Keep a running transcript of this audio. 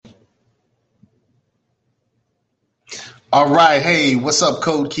All right. Hey, what's up,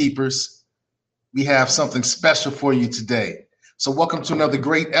 Code Keepers? We have something special for you today. So welcome to another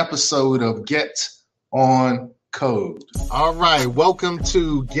great episode of Get on Code. All right. Welcome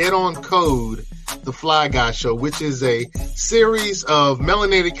to Get on Code, the Fly Guy Show, which is a series of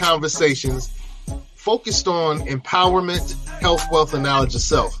melanated conversations focused on empowerment, health, wealth, and knowledge of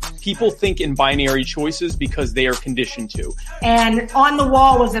self. People think in binary choices because they are conditioned to. And on the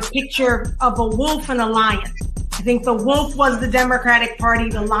wall was a picture of a wolf and a lion. I think the wolf was the Democratic Party,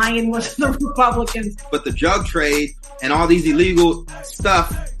 the lion was the Republicans. But the drug trade and all these illegal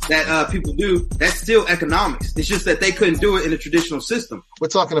stuff that people do, that's still economics. It's just that they couldn't do it in a traditional system. We're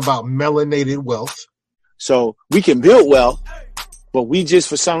talking about melanated wealth. So we can build wealth, but we just,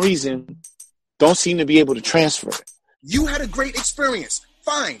 for some reason, don't seem to be able to transfer it. You had a great experience.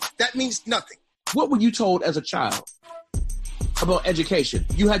 Fine. That means nothing. What were you told as a child about education?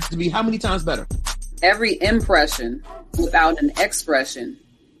 You had to be how many times better? Every impression without an expression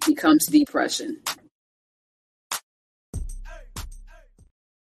becomes depression.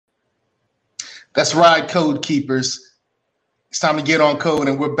 That's right, Code Keepers. It's time to get on code,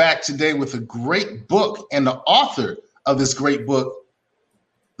 and we're back today with a great book and the author of this great book.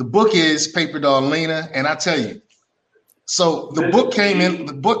 The book is Paper Doll Lena, and I tell you, so the book came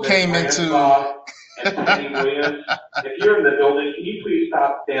into. Penny Williams. If you're in the building, can you please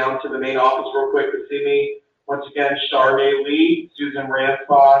stop down to the main office real quick to see me? Once again, Charmaine Lee, Susan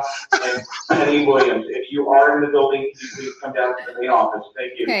Ransbach, and Penny Williams. If you are in the building, can you please come down to the main office?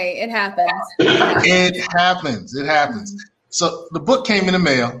 Thank you. Okay, it happens. It happens. So the book came in the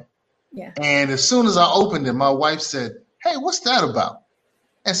mail. Yeah. And as soon as I opened it, my wife said, "Hey, what's that about?"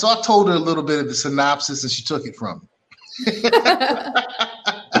 And so I told her a little bit of the synopsis, and she took it from me.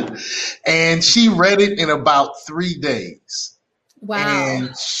 And she read it in about 3 days. Wow.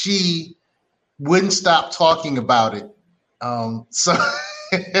 And she wouldn't stop talking about it.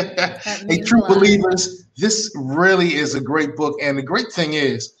 Hey, true believers, this really is a great book. And the great thing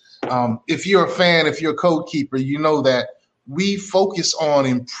is, if you're a fan, if you're a code keeper, you know that we focus on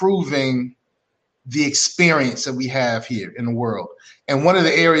improving the experience that we have here in the world. And one of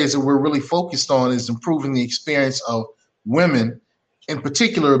the areas that we're really focused on is improving the experience of women, in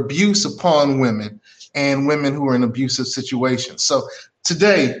particular, abuse upon women and women who are in abusive situations. So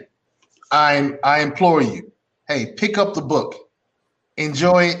today, I implore you, hey, pick up the book,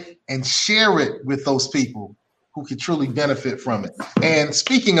 enjoy it, and share it with those people who could truly benefit from it. And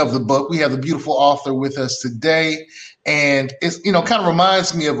speaking of the book, we have the beautiful author with us today. And it's, kind of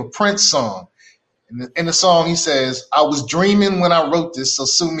reminds me of a Prince song. In the song, he says, "I was dreaming when I wrote this, so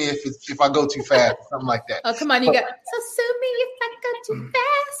sue me if I go too fast," something like that. Oh, come on, so sue me if I go too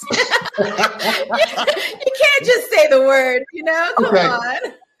fast. You can't just say the word, come on.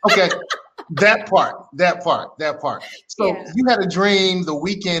 Okay, that part. So You had a dream the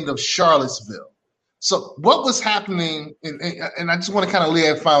weekend of Charlottesville. So what was happening, and I just want to kind of lay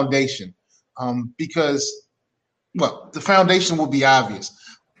a foundation, because, the foundation will be obvious.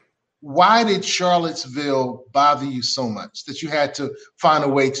 Why did Charlottesville bother you so much that you had to find a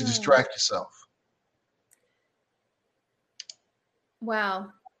way to distract yourself?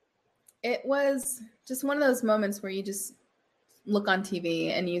 Wow. It was just one of those moments where you just look on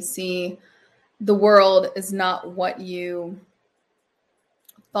TV and you see the world is not what you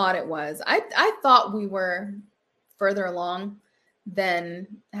thought it was. I thought we were further along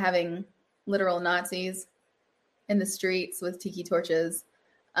than having literal Nazis in the streets with tiki torches.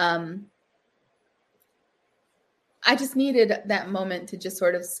 I just needed that moment to just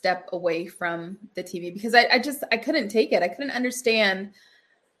sort of step away from the TV because I couldn't take it. I couldn't understand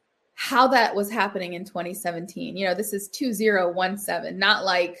how that was happening in 2017. This is 2017, not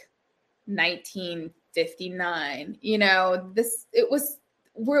like 1959. We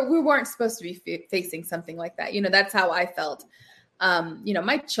weren't supposed to be facing something like that. That's how I felt.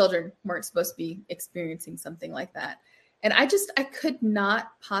 My children weren't supposed to be experiencing something like that. And I could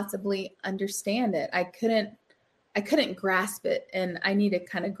not possibly understand it. I couldn't grasp it. And I need to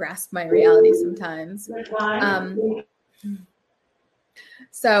kind of grasp my reality sometimes.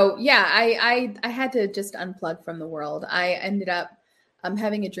 So yeah, I had to just unplug from the world. I ended up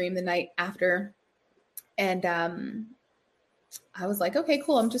having a dream the night after. And I was like, okay,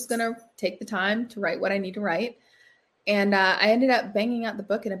 cool. I'm just going to take the time to write what I need to write. And I ended up banging out the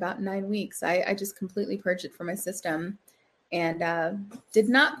book in about 9 weeks. I just completely purged it from my system. And did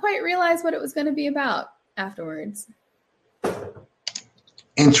not quite realize what it was going to be about afterwards.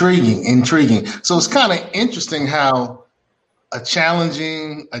 Intriguing. So it's kind of interesting how a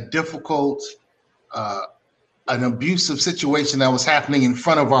challenging, a difficult, an abusive situation that was happening in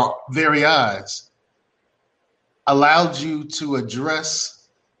front of our very eyes allowed you to address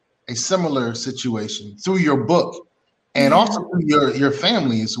a similar situation through your book and also through your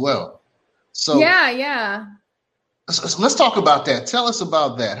family as well. So yeah. So let's talk about that. Tell us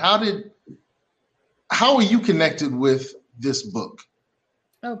about that. How are you connected with this book?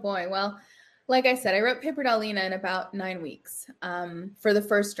 Oh boy. Well, like I said, I wrote Paper Doll Lena in about 9 weeks for the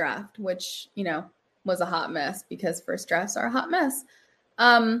first draft, which, was a hot mess because first drafts are a hot mess.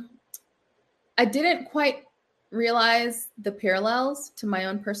 I didn't quite realize the parallels to my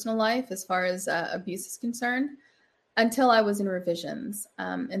own personal life as far as abuse is concerned until I was in revisions.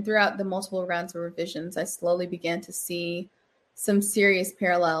 And throughout the multiple rounds of revisions, I slowly began to see some serious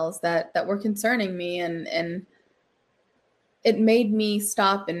parallels that were concerning me. And it made me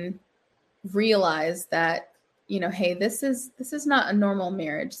stop and realize that, hey, this is not a normal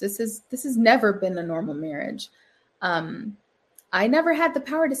marriage. This has never been a normal marriage. I never had the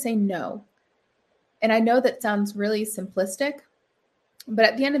power to say no. And I know that sounds really simplistic, but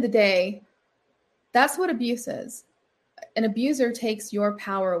at the end of the day, that's what abuse is. An abuser takes your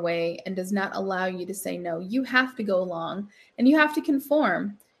power away and does not allow you to say no. You have to go along and you have to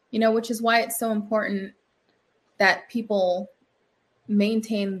conform, which is why it's so important that people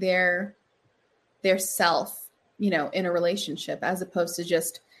maintain their self, in a relationship, as opposed to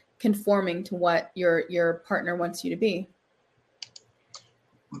just conforming to what your partner wants you to be.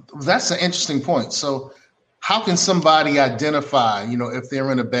 That's an interesting point. So how can somebody identify, if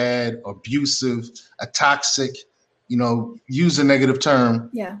they're in a bad, abusive, a toxic, use a negative term,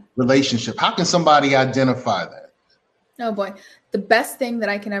 relationship? How can somebody identify that? Oh boy. The best thing that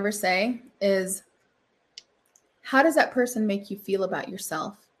I can ever say is, how does that person make you feel about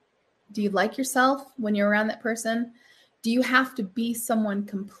yourself? Do you like yourself when you're around that person? Do you have to be someone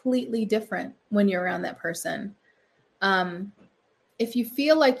completely different when you're around that person? If you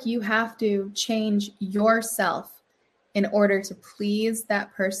feel like you have to change yourself in order to please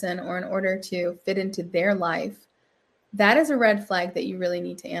that person or in order to fit into their life, that is a red flag that you really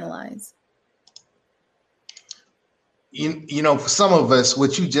need to analyze. For some of us,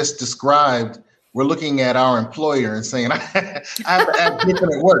 what you just described, we're looking at our employer and saying, I have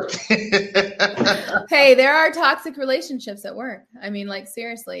different at work. Hey, there are toxic relationships at work. I mean, like,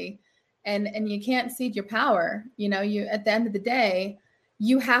 seriously. And you can't cede your power. You at the end of the day,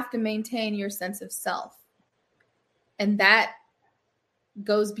 you have to maintain your sense of self. And that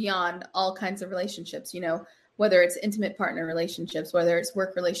goes beyond all kinds of relationships, whether it's intimate partner relationships, whether it's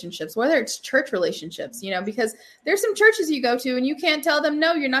work relationships, whether it's church relationships, because there's some churches you go to and you can't tell them,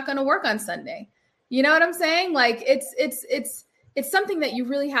 no, you're not going to work on Sunday. You know what I'm saying? Like it's something that you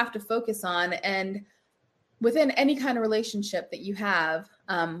really have to focus on. And within any kind of relationship that you have,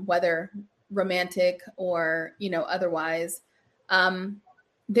 whether romantic or, otherwise,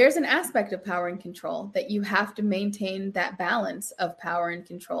 there's an aspect of power and control that you have to maintain, that balance of power and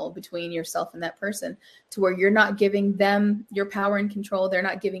control between yourself and that person, to where you're not giving them your power and control. They're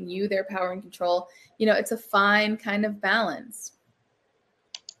not giving you their power and control. It's a fine kind of balance.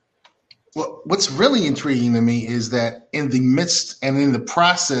 Well, what's really intriguing to me is that in the midst and in the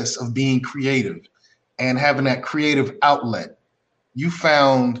process of being creative and having that creative outlet, you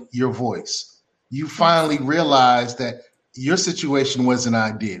found your voice. You finally realized that your situation wasn't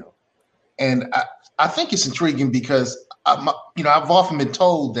ideal. And I think it's intriguing because, I've often been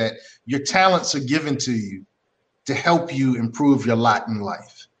told that your talents are given to you to help you improve your lot in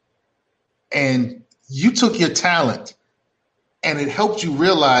life. And you took your talent and it helped you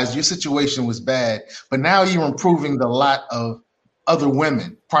realize your situation was bad, but now you're improving the lot of other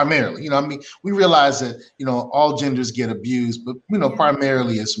women primarily. We realize that, all genders get abused, but,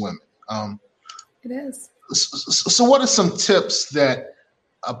 primarily it's women. It is. So what are some tips that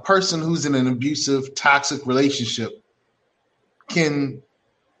a person who's in an abusive, toxic relationship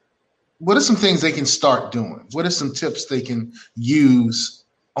what are some things they can start doing? What are some tips they can use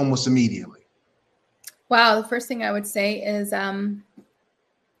almost immediately? Wow. The first thing I would say is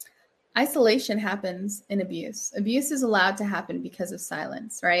isolation happens in abuse. Abuse is allowed to happen because of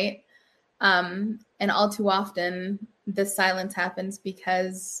silence, right? And all too often, the silence happens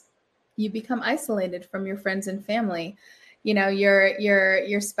because you become isolated from your friends and family.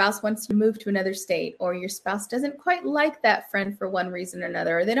 Your spouse wants to move to another state, or your spouse doesn't quite like that friend for one reason or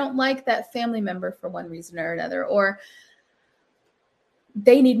another, or they don't like that family member for one reason or another, or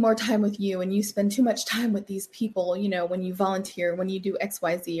they need more time with you and you spend too much time with these people, when you volunteer, when you do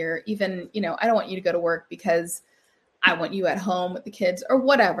XYZ, or even, I don't want you to go to work because I want you at home with the kids or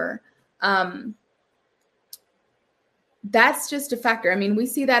whatever. That's just a factor. I mean, we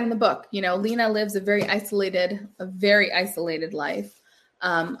see that in the book. Lena lives a very isolated life.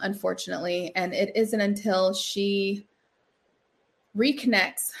 unfortunately. And it isn't until she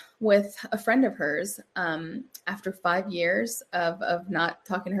reconnects with a friend of hers after 5 years of not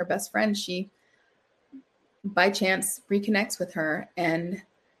talking to her best friend, she by chance reconnects with her. And,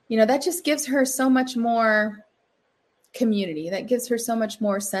 that just gives her so much more community. That gives her so much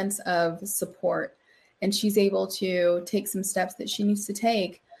more sense of support. And she's able to take some steps that she needs to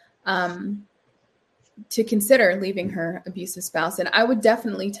take to consider leaving her abusive spouse. And I would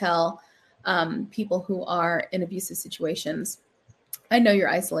definitely tell people who are in abusive situations, I know you're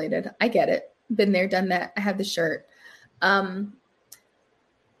isolated. I get it. Been there, done that. I have the shirt.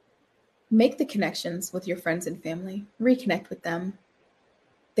 Make the connections with your friends and family. Reconnect with them.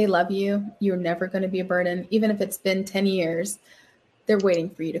 They love you. You're never going to be a burden. Even if it's been 10 years, they're waiting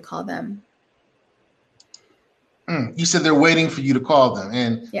for you to call them. You said they're waiting for you to call them.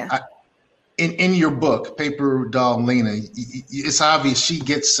 And yeah. In your book, Paper Doll Lena, it's obvious she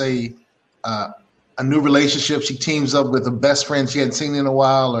gets a new relationship. She teams up with a best friend she hadn't seen in a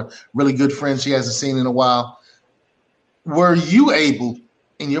while, or really good friend she hasn't seen in a while. Were you able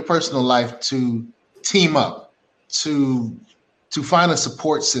in your personal life to team up, to find a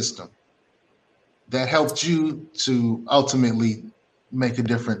support system that helped you to ultimately make a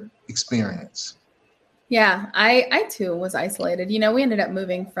different experience? Yeah, I too was isolated. We ended up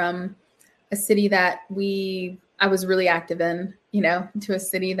moving from a city that I was really active in, to a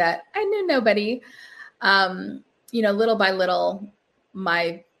city that I knew nobody. Little by little,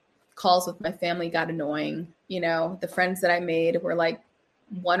 my calls with my family got annoying. The friends that I made were like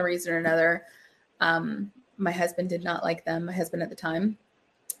one reason or another. My husband did not like them, my husband at the time.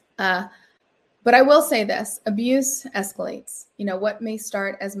 But I will say this, abuse escalates. What may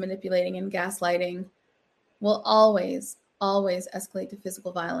start as manipulating and gaslighting will always escalate to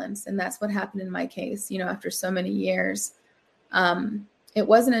physical violence. And that's what happened in my case, after so many years. It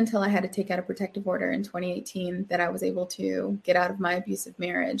wasn't until I had to take out a protective order in 2018 that I was able to get out of my abusive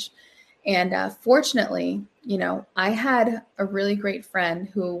marriage. And fortunately, I had a really great friend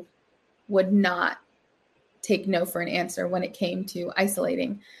who would not take no for an answer when it came to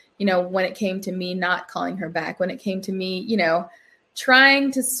isolating, when it came to me not calling her back, when it came to me, trying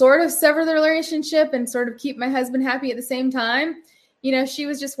to sort of sever the relationship and sort of keep my husband happy at the same time. She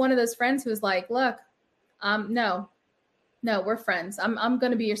was just one of those friends who was like, look, no, we're friends. I'm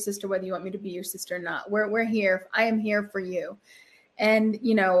going to be your sister, whether you want me to be your sister or not. We're here. I am here for you. And,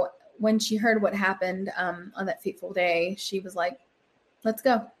 when she heard what happened on that fateful day, she was like, let's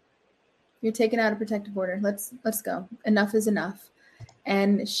go. You're taking out a protective order. Let's go. Enough is enough.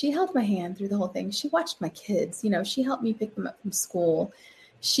 And she held my hand through the whole thing. She watched my kids. She helped me pick them up from school.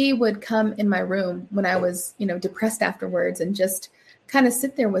 She would come in my room when I was, depressed afterwards and just kind of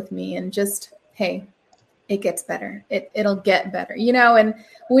sit there with me and just, hey, it gets better. It'll get better, and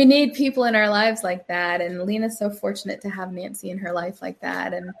we need people in our lives like that. And Lena's so fortunate to have Nancy in her life like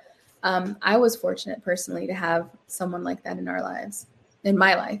that. And I was fortunate personally to have someone like that in our lives, in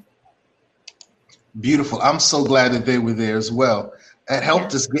my life. Beautiful. I'm so glad that they were there as well. That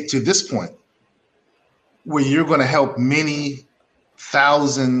helped us get to this point where you're going to help many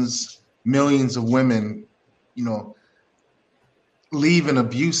thousands, millions of women, leave an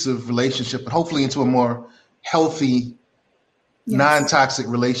abusive relationship and hopefully into a more healthy, non-toxic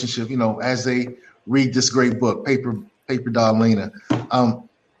relationship, as they read this great book, Paper Doll Lena.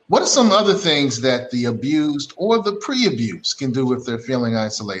 What are some other things that the abused or the pre-abused can do if they're feeling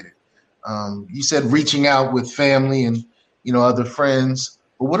isolated? You said reaching out with family and, other friends,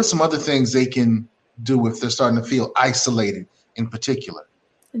 but what are some other things they can do if they're starting to feel isolated in particular?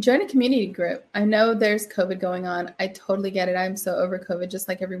 Join a community group. I know there's COVID going on. I totally get it. I'm so over COVID, just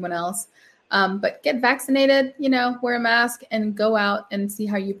like everyone else. But get vaccinated, wear a mask and go out and see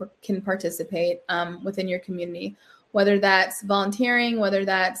how you can participate within your community, whether that's volunteering, whether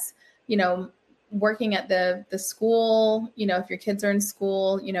that's, working at the school, if your kids are in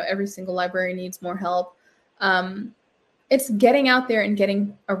school, every single library needs more help. It's getting out there and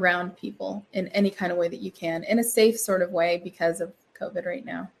getting around people in any kind of way that you can, in a safe sort of way because of COVID right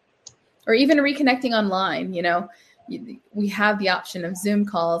now, or even reconnecting online. We have the option of Zoom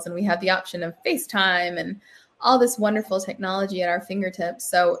calls and we have the option of FaceTime and all this wonderful technology at our fingertips.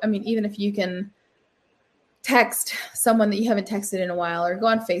 So, even if you can text someone that you haven't texted in a while, or go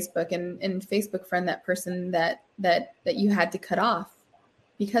on Facebook and Facebook friend that person that you had to cut off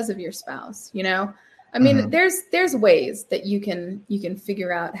because of your spouse, there's ways that you can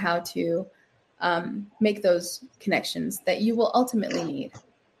figure out how to make those connections that you will ultimately need.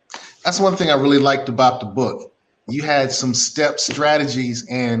 That's one thing I really liked about the book. You had some strategies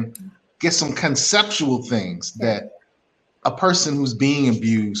and get some conceptual things that a person who's being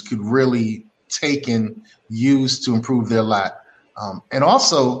abused could really take and use to improve their life. And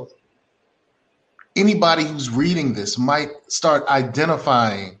also, anybody who's reading this might start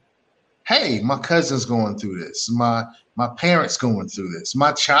identifying, hey, my cousin's going through this. My parents going through this.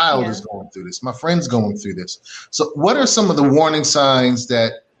 My child is going through this. My friend's going through this. So what are some of the warning signs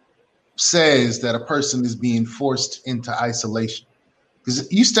that says that a person is being forced into isolation?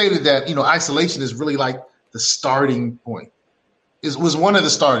 Because you stated that, isolation is really like the starting point. It was one of the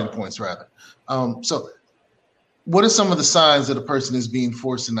starting points, rather. So what are some of the signs that a person is being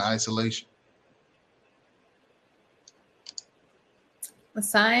forced into isolation? A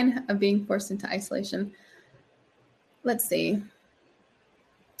sign of being forced into isolation. Let's see.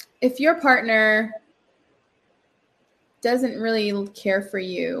 If your partner doesn't really care for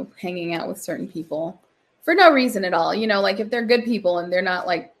you hanging out with certain people for no reason at all, like if they're good people and they're not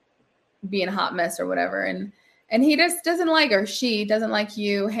like being a hot mess or whatever, and he just doesn't like, or she doesn't like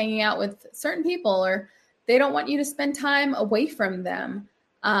you hanging out with certain people, or they don't want you to spend time away from them.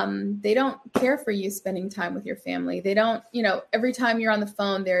 They don't care for you spending time with your family. They don't, every time you're on the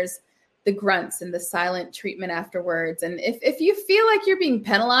phone, there's the grunts and the silent treatment afterwards. And if you feel like you're being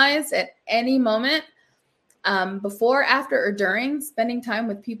penalized at any moment, before, after, or during spending time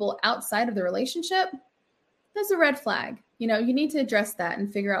with people outside of the relationship, there's a red flag. You need to address that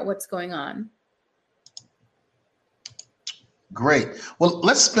and figure out what's going on. Great. Well,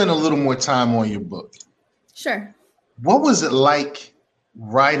 let's spend a little more time on your book. Sure. What was it like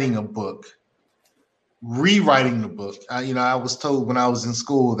writing a book, rewriting the book? I was told when I was in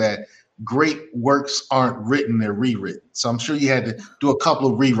school that great works aren't written, they're rewritten. So I'm sure you had to do a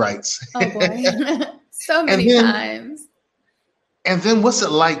couple of rewrites. Oh boy. So many times. And then what's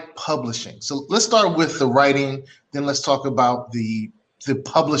it like publishing? So let's start with the writing, then let's talk about the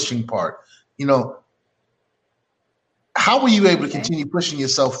publishing part. How were you able to continue pushing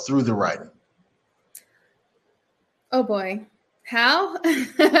yourself through the writing? Oh boy. How?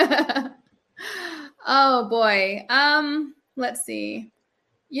 Oh boy. Let's see.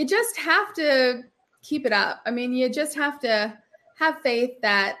 You just have to keep it up. I mean, you just have to have faith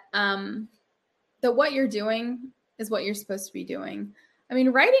that that what you're doing is what you're supposed to be doing. I mean,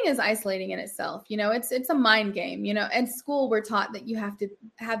 writing is isolating in itself. It's a mind game. In school, we're taught that you have to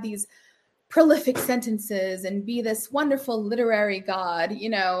have these prolific sentences and be this wonderful literary god,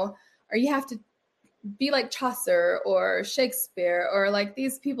 or you have to be like Chaucer or Shakespeare or like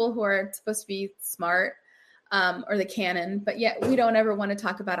these people who are supposed to be smart, or the canon, but yet we don't ever want to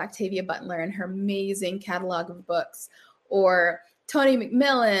talk about Octavia Butler and her amazing catalog of books, or Toni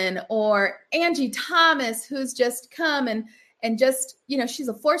McMillan, or Angie Thomas, who's just come and just, she's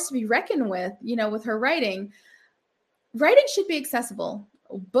a force to be reckoned with, with her writing. Writing should be accessible.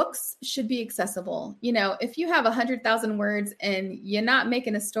 Books should be accessible. If you have 100,000 words and you're not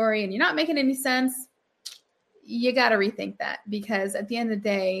making a story and you're not making any sense, you got to rethink that, because at the end of the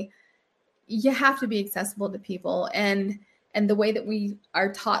day, you have to be accessible to people. And the way that we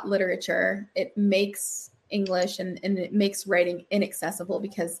are taught literature, it makes English and it makes writing inaccessible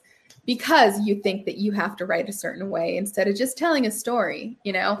because you think that you have to write a certain way instead of just telling a story,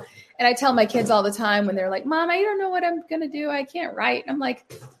 And I tell my kids all the time when they're like, Mom, I don't know what I'm going to do. I can't write. I'm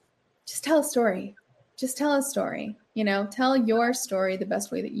like, just tell a story. Just tell a story, tell your story the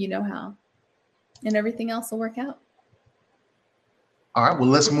best way that you know how, and everything else will work out. All right. Well,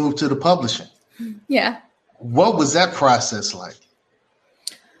 let's move to the publishing. Yeah. What was that process like?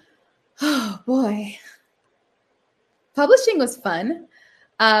 Oh boy. Publishing was fun.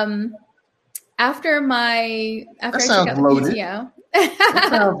 After I took out the PTO. That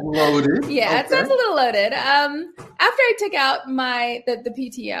sounds loaded. Yeah, okay. It sounds a little loaded. After I took out the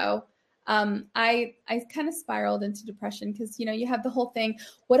PTO, I kind of spiraled into depression because, you have the whole thing.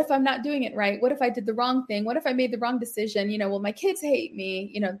 What if I'm not doing it right? What if I did the wrong thing? What if I made the wrong decision? Will my kids hate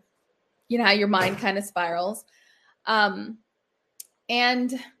me? You know how your mind kind of spirals. And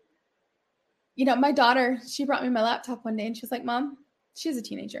my daughter, she brought me my laptop one day and she's like, Mom, she's a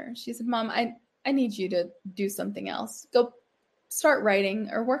teenager. She said, Mom, I need you to do something else. Go start writing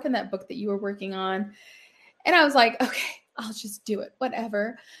or work on that book that you were working on. And I was like, okay, I'll just do it,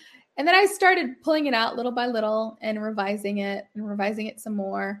 whatever. And then I started pulling it out little by little and revising it some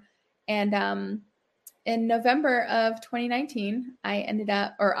more. And in November of 2019,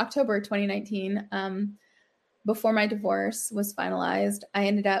 October 2019, before my divorce was finalized, I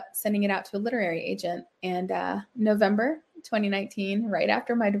ended up sending it out to a literary agent. And November 2019, right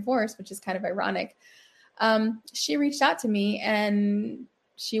after my divorce, which is kind of ironic, she reached out to me and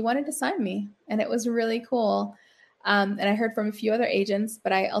she wanted to sign me. And it was really cool. And I heard from a few other agents,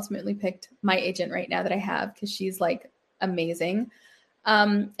 but I ultimately picked my agent right now that I have because she's like amazing.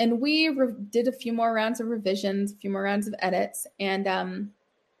 And we did a few more rounds of revisions, a few more rounds of edits. And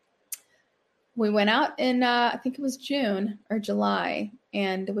we went out in, I think it was June or July.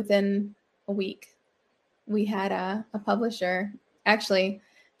 And within a week, we had a publisher. Actually,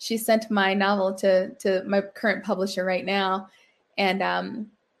 she sent my novel to my current publisher right now. And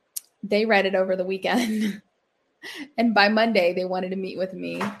they read it over the weekend. And by Monday, they wanted to meet with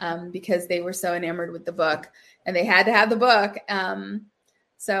me because they were so enamored with the book. And they had to have the book.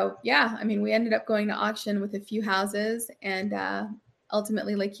 So, yeah, I mean, we ended up going to auction with a few houses and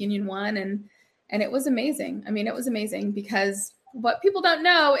ultimately Lake Union won. And it was amazing. I mean, it was amazing because what people don't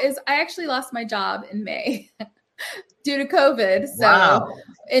know is I actually lost my job in May due to COVID. So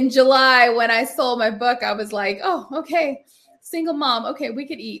in July, when I sold my book, I was like, oh, okay, single mom. Okay, we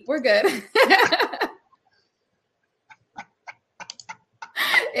could eat. We're good.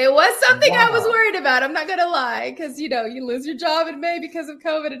 It was something I was worried about. I'm not going to lie. Because, you lose your job in May because of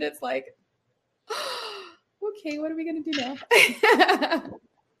COVID. And it's like, okay, what are we going to do now?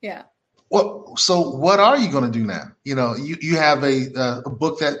 Yeah. Well, so what are you going to do now? You have a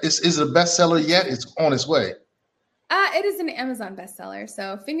book that is it a bestseller yet? It's on its way. It is an Amazon bestseller.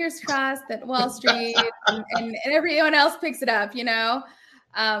 So fingers crossed that Wall Street and everyone else picks it up,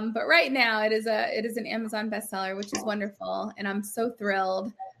 But right now it is an Amazon bestseller, which is wonderful. And I'm so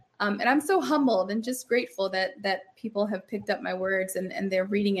thrilled. And I'm so humbled and just grateful that people have picked up my words and they're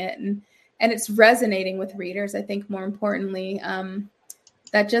reading it and it's resonating with readers. I think more importantly,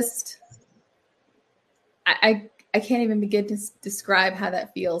 that just, I can't even begin to describe how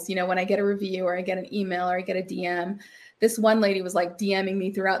that feels. When I get a review or I get an email or I get a DM. This one lady was like DMing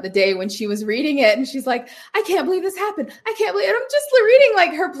me throughout the day when she was reading it. And she's like, I can't believe this happened. I can't believe it. I'm just reading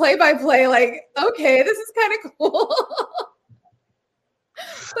like her play-by-play, like, okay, this is kind of cool.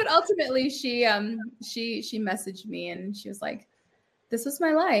 But ultimately she messaged me and she was like, this was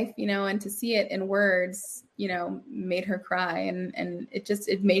my life, and to see it in words, made her cry. And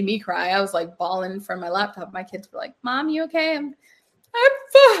it made me cry. I was like bawling from my laptop. My kids were like, Mom, you okay? I'm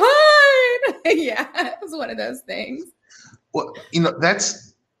fine. Yeah, it was one of those things. Well,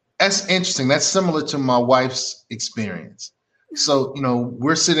 that's interesting. That's similar to my wife's experience. So,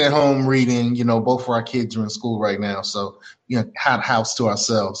 we're sitting at home reading, both of our kids are in school right now. So, hot house to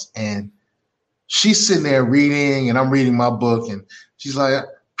ourselves. And she's sitting there reading and I'm reading my book. And she's like,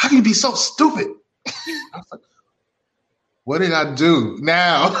 how can you be so stupid? I was like, what did I do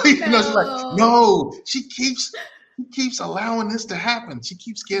now? She's like, no, she keeps allowing this to happen. She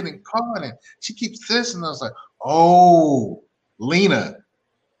keeps getting caught and she keeps this. And I was like, oh, Lena,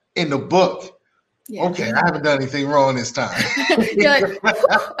 in the book. Yeah. Okay, I haven't done anything wrong this time. You're like,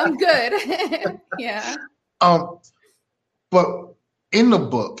 I'm good. Yeah. But in the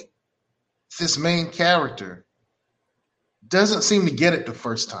book, this main character doesn't seem to get it the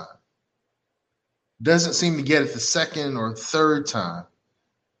first time. Doesn't seem to get it the second or third time.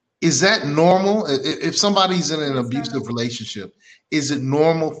 Is that normal? If somebody's in an abusive relationship, is it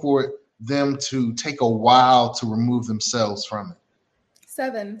normal for them to take a while to remove themselves from it?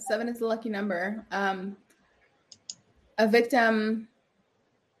 7 is the lucky number. A victim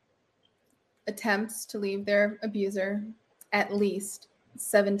attempts to leave their abuser at least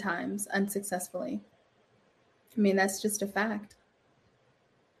 7 times unsuccessfully. I mean, that's just a fact.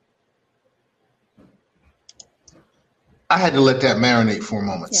 I had to let that marinate for a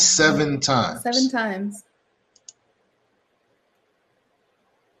moment. Yeah. 7 times. 7 times.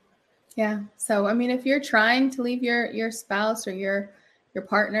 Yeah. So, I mean, if you're trying to leave your spouse or your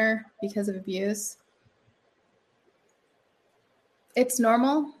partner because of abuse, it's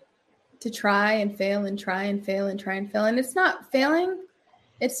normal to try and fail and try and fail and try and fail. And it's not failing.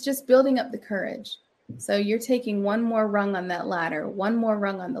 It's just building up the courage. So you're taking one more rung on that ladder, one more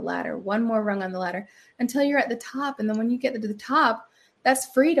rung on the ladder, one more rung on the ladder until you're at the top. And then when you get to the top, that's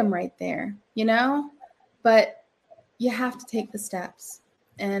freedom right there, But you have to take the steps.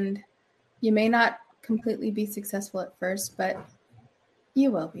 And you may not completely be successful at first, but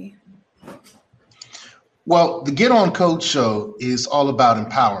you will be. Well, the Get On Code show is all about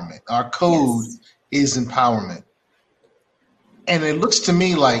empowerment. Our code is empowerment. And it looks to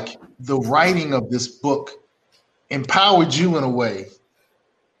me like the writing of this book empowered you in a way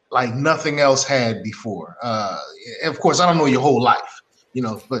like nothing else had before. Of course, I don't know your whole life,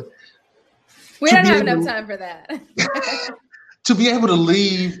 but we don't have enough time for that. To be able to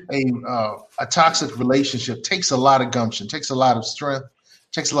leave a toxic relationship takes a lot of gumption, takes a lot of strength,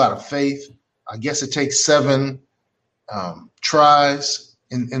 takes a lot of faith. I guess it takes 7 tries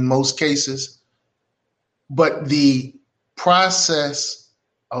in most cases. But the process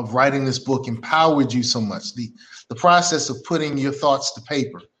of writing this book empowered you so much? The process of putting your thoughts to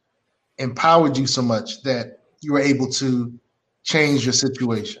paper empowered you so much that you were able to change your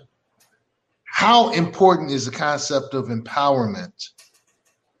situation. How important is the concept of empowerment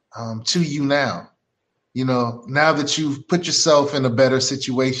to you now? You know, now that you've put yourself in a better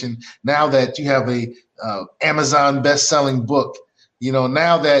situation, now that you have a Amazon best-selling book, you know,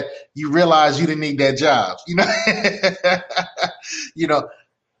 now that you realize you didn't need that job, you know, you know,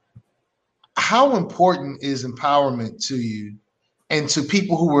 how important is empowerment to you and to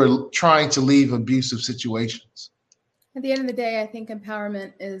people who are trying to leave abusive situations? At the end of the day, I think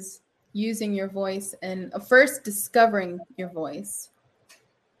empowerment is using your voice and first discovering your voice,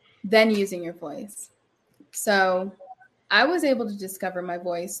 then using your voice. So I was able to discover my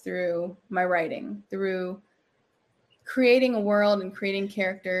voice through my writing, through creating a world and creating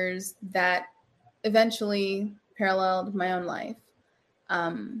characters that eventually paralleled my own life.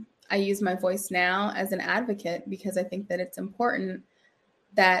 I use my voice now as an advocate because I think that it's important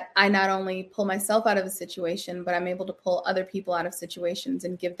that I not only pull myself out of a situation, but I'm able to pull other people out of situations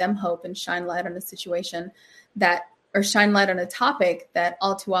and give them hope and shine light on a situation or shine light on a topic that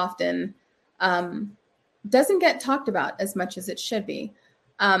all too often doesn't get talked about as much as it should be.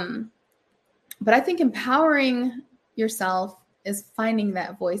 But I think empowering yourself is finding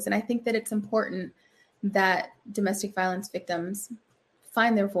that voice. And I think that it's important that domestic violence victims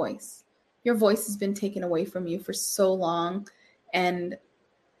find their voice. Your voice has been taken away from you for so long, and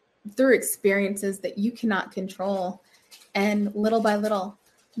through experiences that you cannot control. And little by little,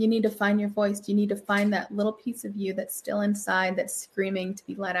 you need to find your voice. You need to find that little piece of you that's still inside, that's screaming to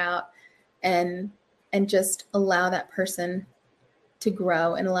be let out, and just allow that person to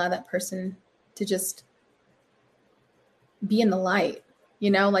grow and allow that person to just be in the light,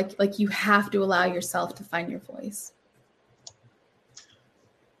 you know, like you have to allow yourself to find your voice.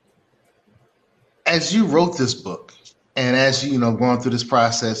 As you wrote this book and as you know, going through this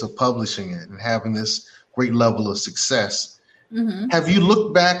process of publishing it and having this great level of success, have you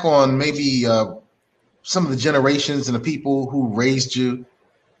looked back on maybe some of the generations and the people who raised you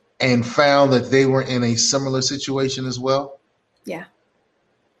and found that they were in a similar situation as well? Yeah.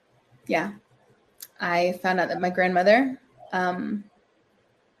 I found out that my grandmother,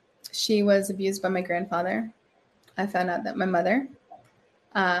 she was abused by my grandfather. I found out that my mother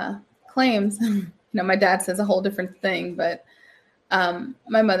claims, my dad says a whole different thing, but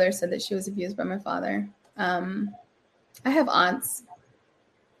my mother said that she was abused by my father. I have aunts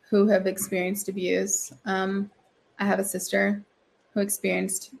who have experienced abuse. I have a sister who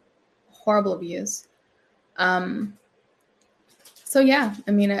experienced horrible abuse. So yeah,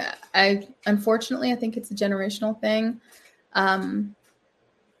 I mean, I unfortunately, I think it's a generational thing. And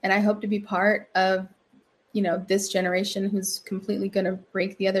I hope to be part of, this generation who's completely going to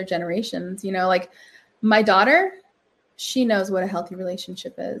break the other generations. Like my daughter, she knows what a healthy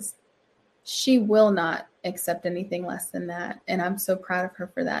relationship is. She will not accept anything less than that. And I'm so proud of her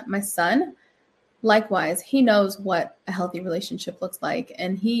for that. My son, likewise, he knows what a healthy relationship looks like,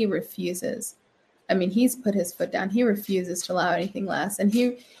 and he refuses. I mean, he's put his foot down. He refuses to allow anything less. And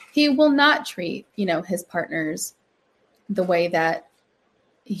he will not treat, his partners the way that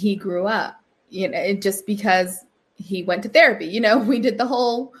he grew up, just because he went to therapy. We did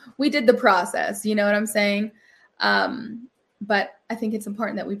the process, you know what I'm saying? But I think it's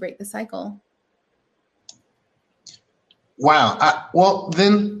important that we break the cycle. Wow. Well,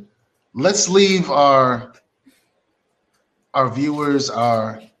 then let's leave our viewers,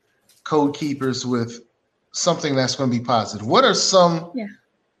 our code keepers with something that's going to be positive. What are some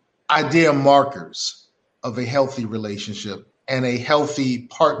idea markers of a healthy relationship and a healthy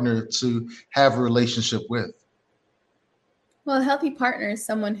partner to have a relationship with? Well, a healthy partner is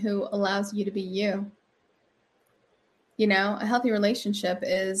someone who allows you to be you. A healthy relationship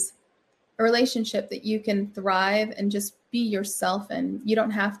is a relationship that you can thrive and just be yourself in. You don't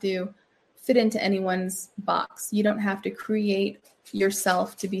have to fit into anyone's box. You don't have to create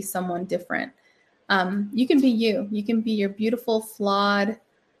yourself to be someone different. You can be you. You can be your beautiful, flawed,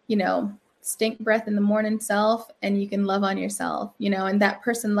 stink breath in the morning self, and you can love on yourself, and that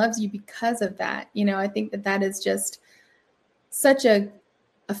person loves you because of that. I think that is just such a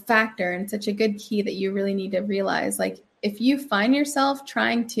factor and such a good key that you really need to realize. Like, if you find yourself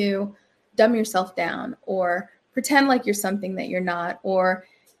trying to dumb yourself down or pretend like you're something that you're not, or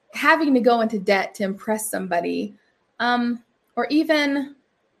having to go into debt to impress somebody, or even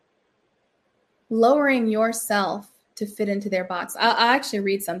lowering yourself to fit into their box. I'll actually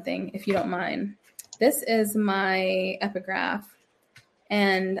read something, if you don't mind. This is my epigraph,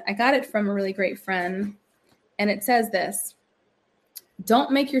 and I got it from a really great friend. And it says this: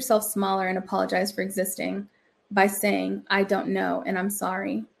 Don't make yourself smaller and apologize for existing by saying, I don't know and I'm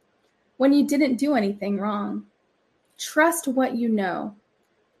sorry, when you didn't do anything wrong. Trust what you know.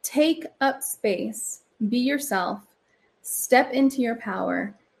 Take up space. Be yourself. Step into your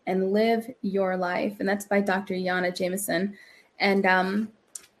power and live your life. And that's by Dr. Yana Jameson. And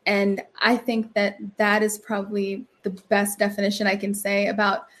I think that is probably the best definition I can say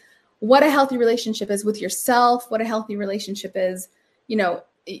about what a healthy relationship is with yourself, what a healthy relationship is.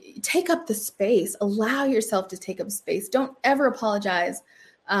 Take up the space, allow yourself to take up space. Don't ever apologize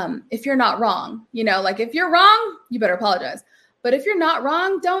if you're not wrong. If you're wrong, you better apologize. But if you're not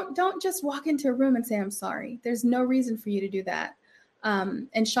wrong, don't just walk into a room and say, I'm sorry. There's no reason for you to do that. And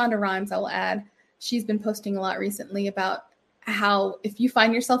Shonda Rhimes, I will add, she's been posting a lot recently about how if you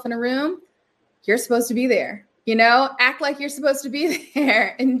find yourself in a room, you're supposed to be there. Act like you're supposed to be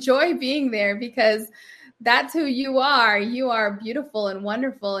there. Enjoy being there because that's who you are. You are beautiful and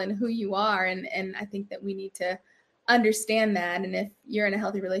wonderful in who you are. And I think that we need to understand that. And if you're in a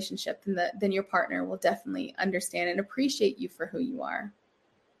healthy relationship, then your partner will definitely understand and appreciate you for who you are.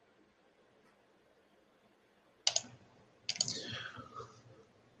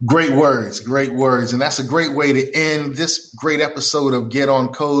 Great words. And that's a great way to end this great episode of Get On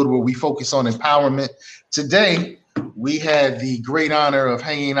Code, where we focus on empowerment. Today, we had the great honor of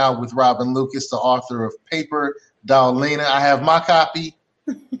hanging out with Robin Lucas, the author of Paper Doll Lena. I have my copy.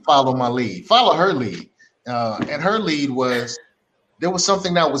 Follow my lead. Follow her lead. And her lead was, there was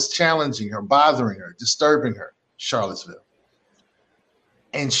something that was challenging her, bothering her, disturbing her, Charlottesville.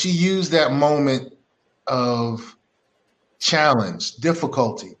 And she used that moment of challenge,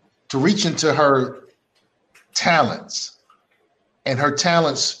 difficulty, to reach into her talents. And her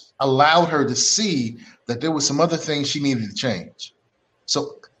talents allowed her to see that there was some other things she needed to change.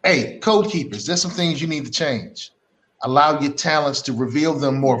 So, hey, code keepers, there's some things you need to change. Allow your talents to reveal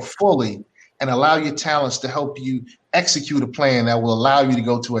them more fully and allow your talents to help you execute a plan that will allow you to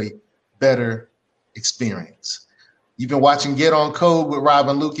go to a better experience. You've been watching Get On Code with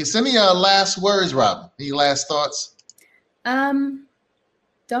Robin Lucas. Any last words, Robin? Any last thoughts?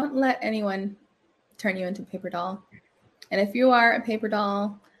 Don't let anyone turn you into a paper doll. And if you are a paper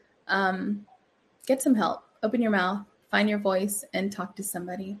doll, get some help. Open your mouth, find your voice, and talk to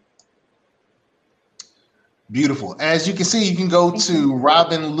somebody. Beautiful. As you can see, you can go to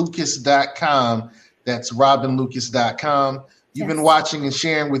robinlucas.com. That's robinlucas.com. You've been watching and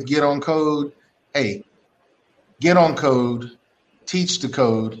sharing with Get On Code. Hey, get on code, teach the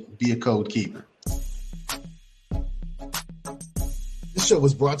code, be a code keeper. This show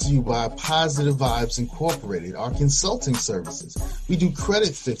was brought to you by Positive Vibes Incorporated, our consulting services. We do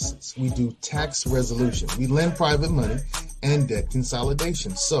credit fixes. We do tax resolution. We lend private money and debt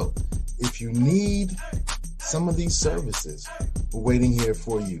consolidation. So if you need some of these services, we're waiting here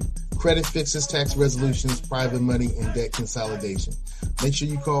for you. Credit fixes, tax resolutions, private money, and debt consolidation. Make sure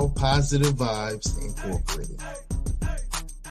you call Positive Vibes Incorporated.